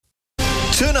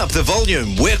Turn up the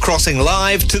volume. We're crossing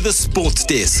live to the sports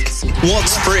desk.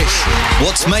 What's fresh?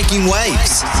 What's making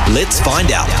waves? Let's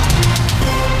find out.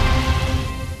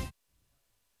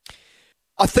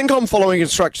 I think I'm following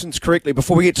instructions correctly.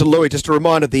 Before we get to Louis, just a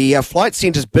reminder, the Flight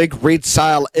Centre's big red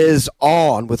sale is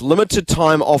on with limited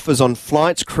time offers on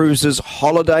flights, cruises,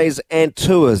 holidays and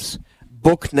tours.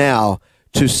 Book now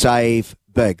to save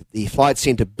big. The Flight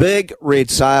Centre big red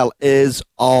sale is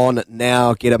on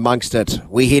now. Get amongst it.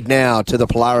 We head now to the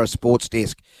Polaris Sports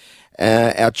Desk.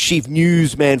 Our chief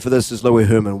newsman for this is Louis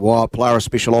Herman. While Polaris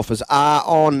special offers are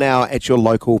on now at your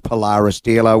local Polaris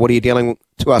dealer. What are you dealing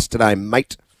to us today,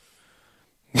 mate?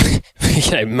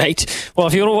 Okay, mate. Well,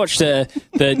 if you want to watch the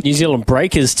New Zealand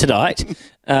Breakers tonight,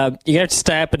 you're going to have to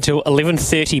stay up until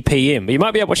 11:30 p.m. But you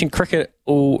might be up watching cricket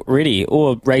already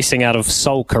or racing out of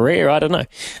Seoul, Korea. I don't know.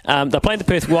 They're playing the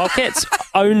Perth Wildcats,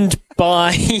 owned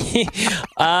by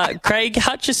Craig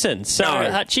Hutchison. So,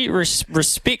 Hutchie,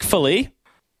 respectfully,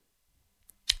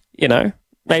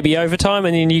 maybe overtime,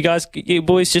 and then you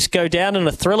boys just go down in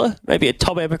a thriller. Maybe a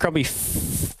Tom Abercrombie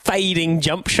fading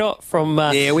jump shot from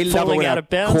falling out of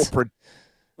bounds.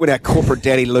 When our corporate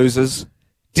daddy loses.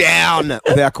 Down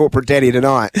with our corporate daddy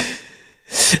tonight.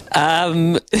 So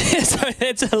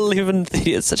that's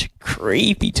 11:30. It's such a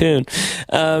creepy turn.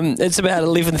 It's about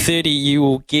 11:30. You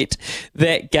will get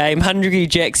that game. 100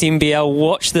 Jacks NBL.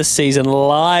 Watch this season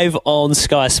live on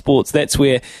Sky Sports. That's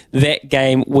where that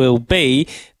game will be.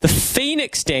 The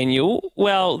Phoenix, Daniel,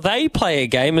 well, they play a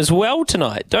game as well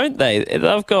tonight, don't they?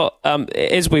 They've got,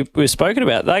 as we've spoken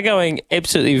about, they're going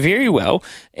absolutely very well.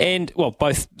 And, well,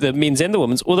 both the men's and the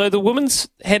women's. Although the women's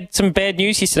had some bad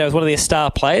news yesterday with one of their star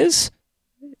players.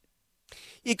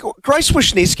 Yeah, Grace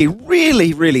Wisniewski,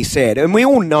 really, really sad. And we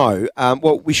all know,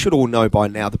 we should all know by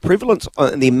now, the prevalence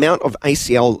and the amount of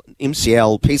ACL,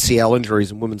 MCL, PCL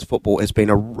injuries in women's football has been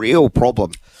a real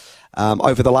problem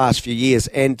over the last few years.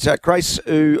 And Grace,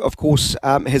 who, of course,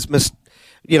 has missed,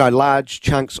 large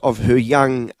chunks of her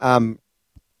young,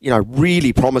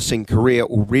 really promising career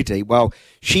already. Well,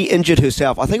 she injured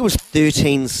herself, I think it was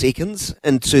 13 seconds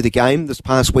into the game this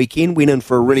past weekend, went in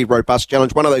for a really robust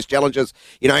challenge. One of those challenges,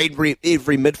 every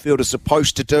midfielder is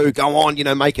supposed to do, go on,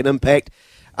 make an impact.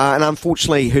 And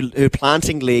unfortunately, her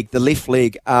planting leg, the left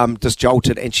leg, just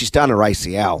jolted and she's done her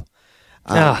ACL.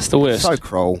 It's the worst. So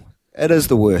cruel. It is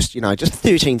the worst, just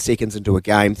 13 seconds into a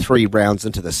game, 3 rounds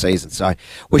into the season. So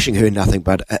wishing her nothing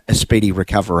but a speedy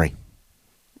recovery.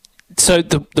 So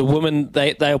the women,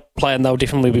 they'll play and they'll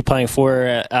definitely be playing for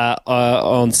her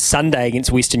on Sunday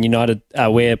against Western United.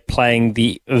 We're playing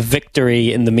the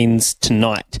Victory in the men's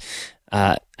tonight.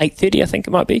 8:30, I think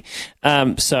it might be.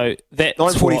 So that's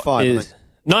 9:45.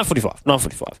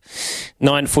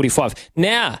 9:45.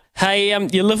 Now, hey,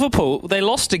 your Liverpool, they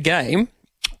lost a game,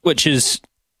 which is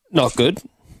not good.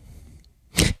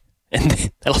 And they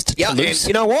lost to Toulouse.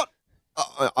 You know what?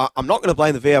 I'm not going to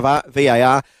blame the VAR.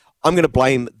 I'm going to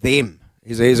blame them.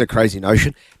 Here's a crazy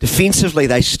notion. Defensively,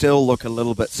 they still look a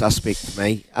little bit suspect to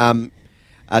me.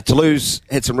 Toulouse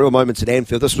had some real moments at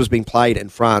Anfield. This was being played in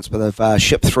France, but they've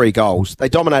shipped 3 goals. They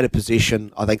dominated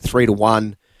possession, I think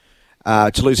 3-1.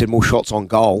 Toulouse had more shots on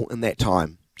goal in that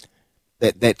time.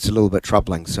 That's a little bit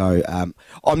troubling. So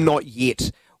I'm not yet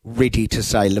ready to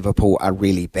say Liverpool are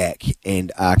really back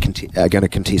and are going to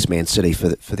contest Man City for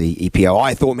the EPL.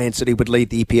 I thought Man City would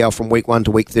lead the EPL from week 1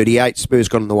 to week 38. Spurs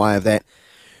got in the way of that.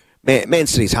 Man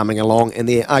City's humming along, and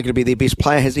arguably their best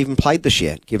player has even played this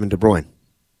year, Kevin De Bruyne.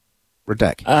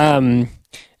 Ridiculous.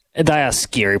 They are a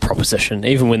scary proposition,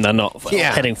 even when they're not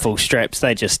hitting full straps.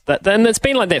 And it's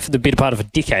been like that for the better part of a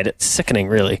decade. It's sickening,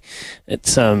 really.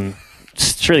 It's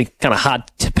really kind of hard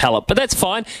to palate, but that's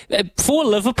fine. For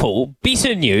Liverpool,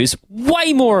 better news,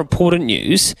 way more important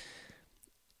news.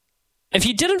 If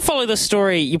you didn't follow the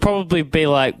story, you'd probably be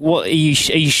like, "What are you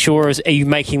sure? Are you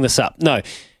making this up?" No,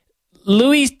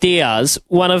 Luis Diaz,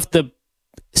 one of the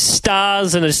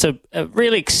stars and just a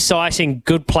really exciting,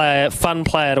 good player, fun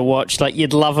player to watch. Like,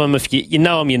 you'd love him if you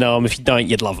know him, you know him. If you don't,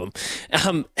 you'd love him.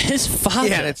 His father.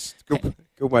 Yeah, that's a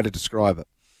good way to describe it.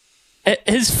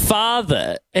 His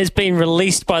father has been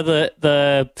released by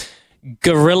the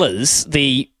guerrillas,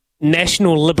 the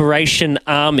National Liberation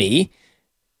Army,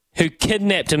 who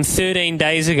kidnapped him 13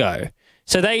 days ago.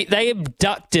 So they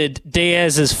abducted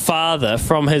Diaz's father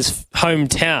from his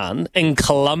hometown in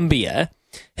Colombia.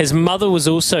 His mother was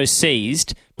also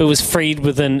seized, but was freed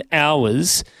within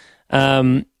hours.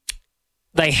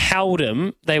 They held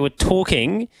him. They were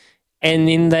talking, and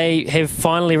then they have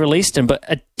finally released him. But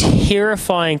a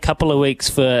terrifying couple of weeks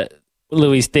for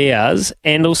Luis Diaz,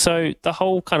 and also the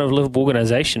whole kind of Liverpool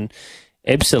organisation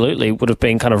absolutely would have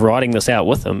been kind of riding this out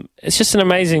with him. It's just an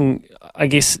amazing, I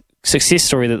guess, success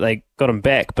story that they got him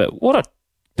back, but what a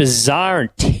bizarre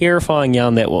and terrifying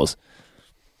yarn that was.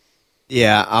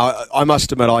 Yeah, I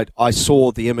must admit, I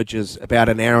saw the images about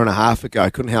an hour and a half ago. I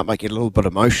couldn't help but get a little bit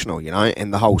emotional,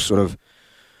 and the whole sort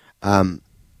of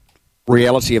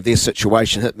reality of their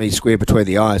situation hit me square between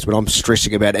the eyes when I'm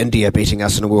stressing about India beating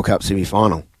us in a World Cup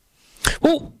semi-final.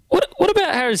 Well, what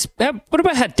about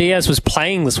how Diaz was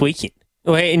playing this weekend,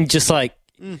 and just like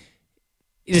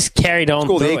he just carried on,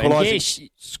 score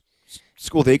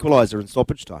the equaliser in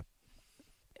stoppage time.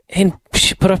 And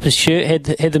put up his shirt,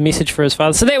 had the message for his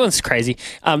father. So that one's crazy.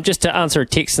 Just to answer a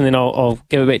text, and then I'll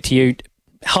give it back to you.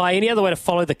 Hi, any other way to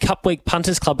follow the Cup Week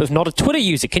Punters Club if not a Twitter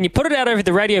user? Can you put it out over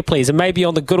the radio, please, and maybe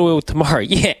on the Good Oil tomorrow?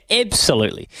 Yeah,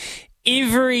 absolutely.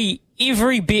 Every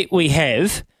bet we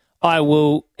have, I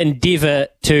will endeavour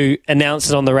to announce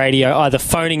it on the radio, either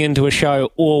phoning into a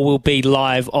show or we'll be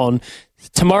live on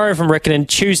tomorrow from Riccarton,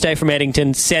 Tuesday from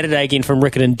Addington, Saturday again from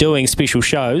Riccarton doing special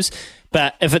shows.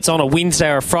 But if it's on a Wednesday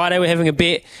or a Friday we're having a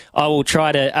bet, I will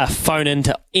try to phone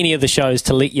into any of the shows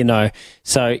to let you know.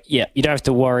 So, yeah, you don't have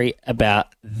to worry about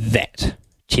that.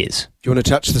 Cheers. Do you want to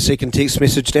touch the second text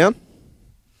message down?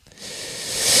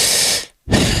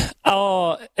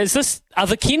 Oh, is this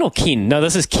other Ken or Ken? No,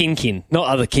 this is Ken, not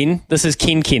other Ken. This is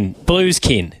Ken. Blues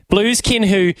Ken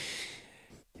who,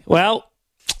 well,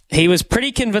 he was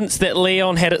pretty convinced that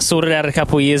Leon had it sorted out a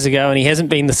couple of years ago, and he hasn't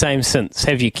been the same since,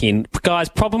 have you, Ken? Guys,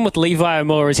 problem with Levi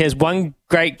O'Moore is he has one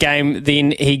great game,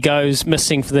 then he goes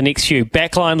missing for the next few.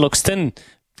 Backline looks thin.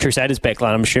 Crusaders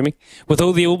backline, I'm assuming. With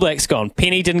all the All Blacks gone.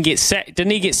 Penny didn't get sacked.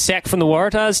 Didn't he get sacked from the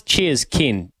Waratahs? Cheers,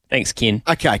 Ken. Thanks, Ken.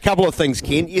 Okay, a couple of things,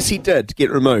 Ken. Yes, he did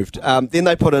get removed. Then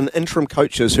they put in interim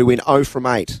coaches who went 0 from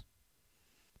 8.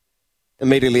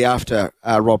 Immediately after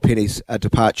Rob Penny's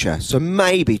departure. So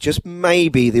maybe, just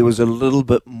maybe, there was a little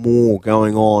bit more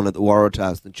going on at the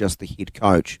Waratahs than just the head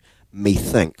coach,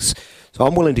 methinks. So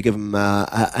I'm willing to give him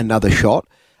another shot.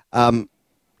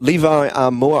 Levi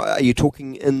Moore, are you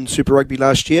talking in Super Rugby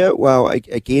last year? Well,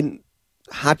 again,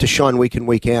 hard to shine week in,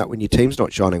 week out when your team's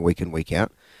not shining week in, week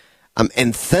out.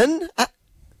 And thin?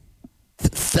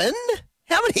 Thin?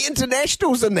 How many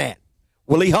internationals in that?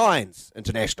 Willie Hines,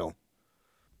 international.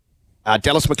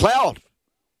 Dallas McLeod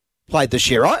played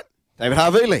this year, right? David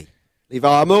Havili.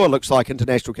 Levi Moore looks like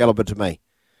international calibre to me.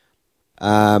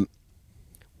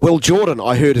 Will Jordan,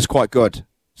 I heard, is quite good.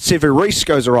 Sevu Reece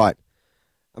goes all right.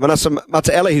 Manasa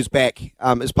Mataele, who's back,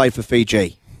 has played for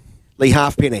Fiji. Lee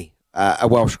Halfpenny, a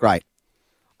Welsh great.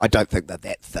 I don't think they're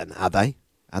that thin, are they?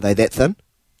 Are they that thin?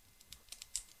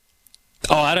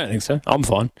 Oh, I don't think so. I'm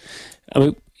fine. I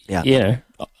mean, yeah.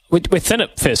 We're thin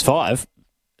at first five,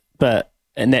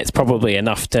 and that's probably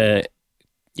enough to,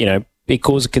 be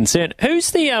cause of concern.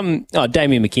 Who's the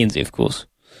Damien McKenzie, of course.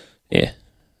 Yeah.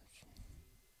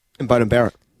 And Bowden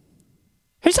Barrett.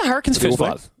 Who's the Hurricanes first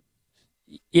five?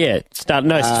 Yeah,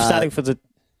 starting for the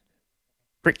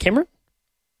Brett Cameron?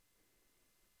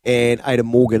 And Aidan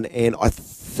Morgan, and I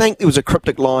think there was a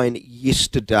cryptic line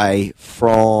yesterday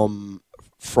from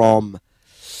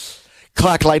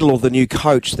Clark Ladle, or the new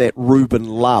coach, that Ruben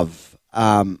Love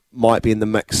might be in the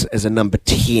mix as a number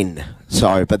 10.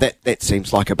 So, but that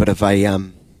seems like a bit of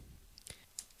an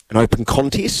open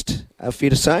contest, fair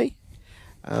to say.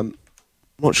 I'm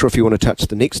not sure if you want to touch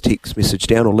the next text message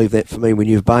down or leave that for me when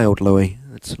you've bailed, Louis.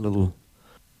 It's a little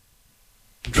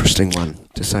interesting one,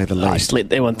 to say the least. Just let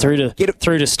that one through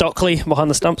to Stockley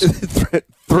behind the stumps.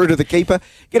 Through to the keeper.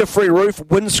 Get a free roof,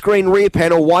 windscreen, rear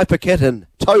panel, wiper kit, and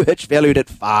tow hitch valued at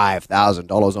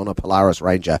 $5,000 on a Polaris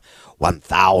Ranger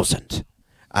 1000.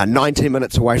 19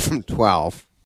 minutes away from 12.